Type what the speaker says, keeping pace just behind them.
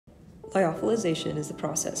Lyophilization is the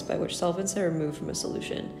process by which solvents are removed from a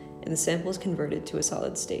solution and the sample is converted to a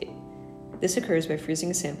solid state. This occurs by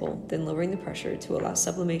freezing a sample, then lowering the pressure to allow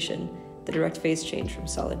sublimation, the direct phase change from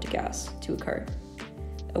solid to gas, to occur.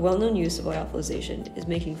 A well-known use of lyophilization is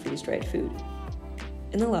making freeze-dried food.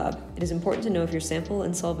 In the lab, it is important to know if your sample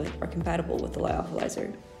and solvent are compatible with the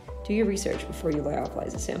lyophilizer. Do your research before you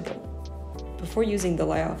lyophilize a sample. Before using the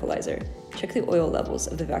lyophilizer, check the oil levels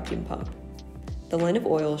of the vacuum pump. The line of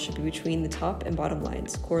oil should be between the top and bottom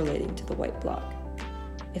lines correlating to the white block.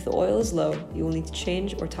 If the oil is low, you will need to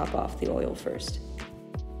change or top off the oil first.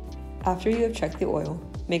 After you have checked the oil,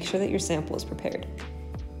 make sure that your sample is prepared.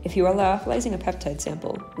 If you are lyophilizing a peptide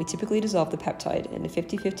sample, we typically dissolve the peptide in a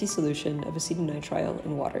 50-50 solution of acetonitrile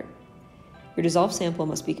and water. Your dissolved sample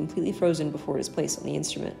must be completely frozen before it is placed on the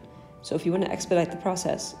instrument, so if you want to expedite the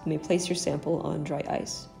process, you may place your sample on dry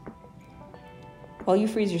ice. While you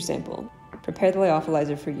freeze your sample, prepare the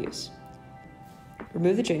lyophilizer for use.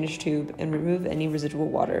 Remove the drainage tube and remove any residual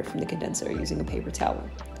water from the condenser using a paper towel.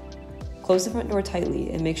 Close the front door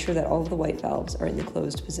tightly and make sure that all of the white valves are in the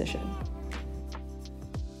closed position.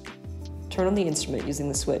 Turn on the instrument using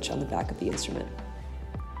the switch on the back of the instrument.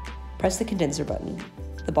 Press the condenser button.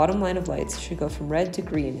 The bottom line of lights should go from red to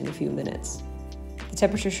green in a few minutes. The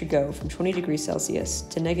temperature should go from 20 degrees Celsius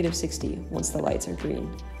to -60 once the lights are green.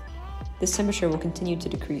 This temperature will continue to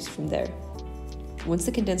decrease from there. Once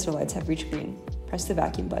the condenser lights have reached green, press the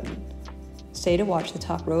vacuum button. Stay to watch the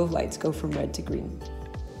top row of lights go from red to green.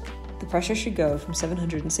 The pressure should go from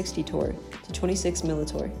 760 torr to 26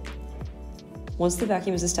 millitorr. Once the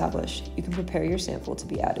vacuum is established, you can prepare your sample to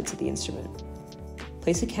be added to the instrument.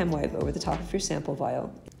 Place a chem wipe over the top of your sample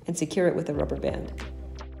vial and secure it with a rubber band.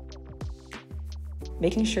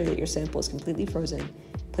 Making sure that your sample is completely frozen,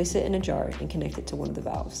 place it in a jar and connect it to one of the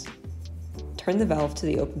valves. Turn the valve to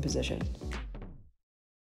the open position.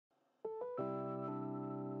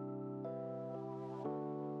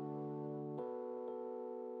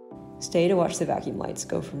 Stay to watch the vacuum lights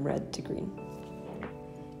go from red to green.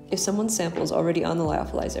 If someone's sample is already on the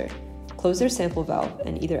lyophilizer, close their sample valve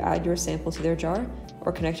and either add your sample to their jar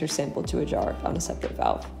or connect your sample to a jar on a separate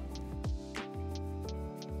valve.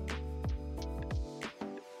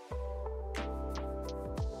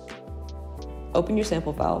 Open your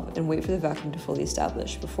sample valve and wait for the vacuum to fully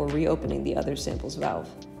establish before reopening the other sample's valve.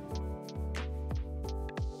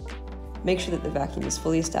 Make sure that the vacuum is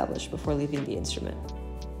fully established before leaving the instrument.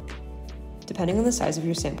 Depending on the size of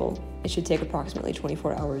your sample, it should take approximately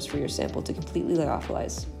 24 hours for your sample to completely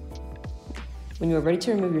lyophilize. When you are ready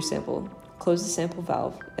to remove your sample, close the sample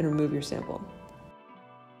valve and remove your sample.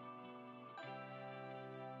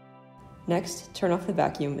 Next, turn off the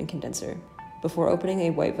vacuum and condenser before opening a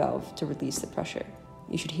white valve to release the pressure.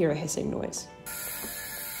 You should hear a hissing noise.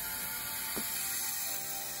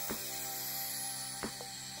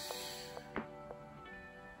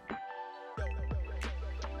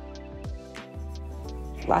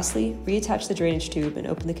 Lastly, reattach the drainage tube and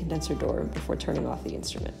open the condenser door before turning off the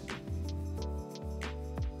instrument.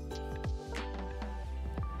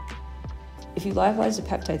 If you lyophilized a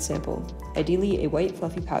peptide sample, ideally a white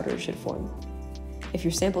fluffy powder should form. If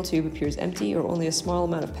your sample tube appears empty or only a small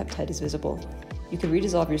amount of peptide is visible, you can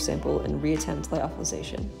redissolve your sample and reattempt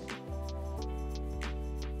lyophilization.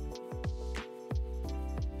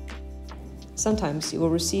 Sometimes you will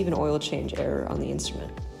receive an oil change error on the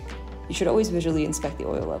instrument. You should always visually inspect the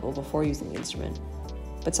oil level before using the instrument,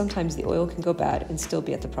 but sometimes the oil can go bad and still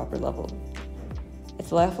be at the proper level. If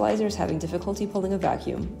the lyophilizer is having difficulty pulling a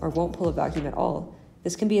vacuum or won't pull a vacuum at all,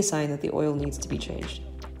 this can be a sign that the oil needs to be changed.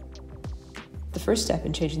 The first step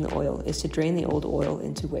in changing the oil is to drain the old oil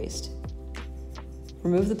into waste.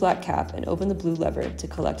 Remove the black cap and open the blue lever to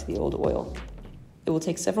collect the old oil. It will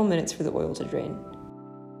take several minutes for the oil to drain.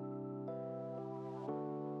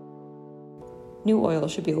 New oil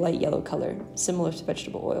should be a light yellow color, similar to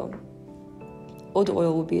vegetable oil. Old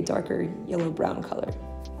oil will be a darker yellow-brown color.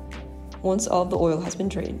 Once all of the oil has been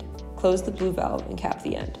drained, close the blue valve and cap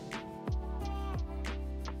the end.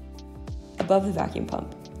 Above the vacuum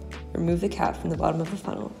pump, remove the cap from the bottom of the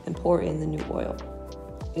funnel and pour in the new oil.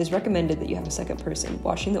 It is recommended that you have a second person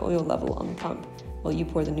watching the oil level on the pump while you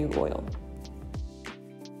pour the new oil.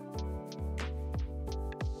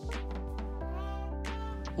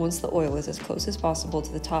 Once the oil is as close as possible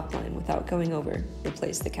to the top line without going over,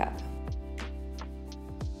 replace the cap.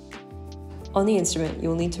 On the instrument, you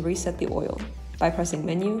will need to reset the oil by pressing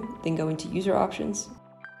Menu, then going to User Options,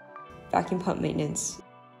 Vacuum Pump Maintenance,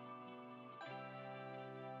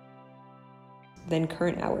 then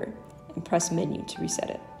Current Hour, and press Menu to reset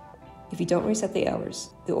it. If you don't reset the hours,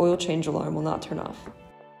 the oil change alarm will not turn off.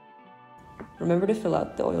 Remember to fill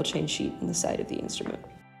out the oil change sheet on the side of the instrument.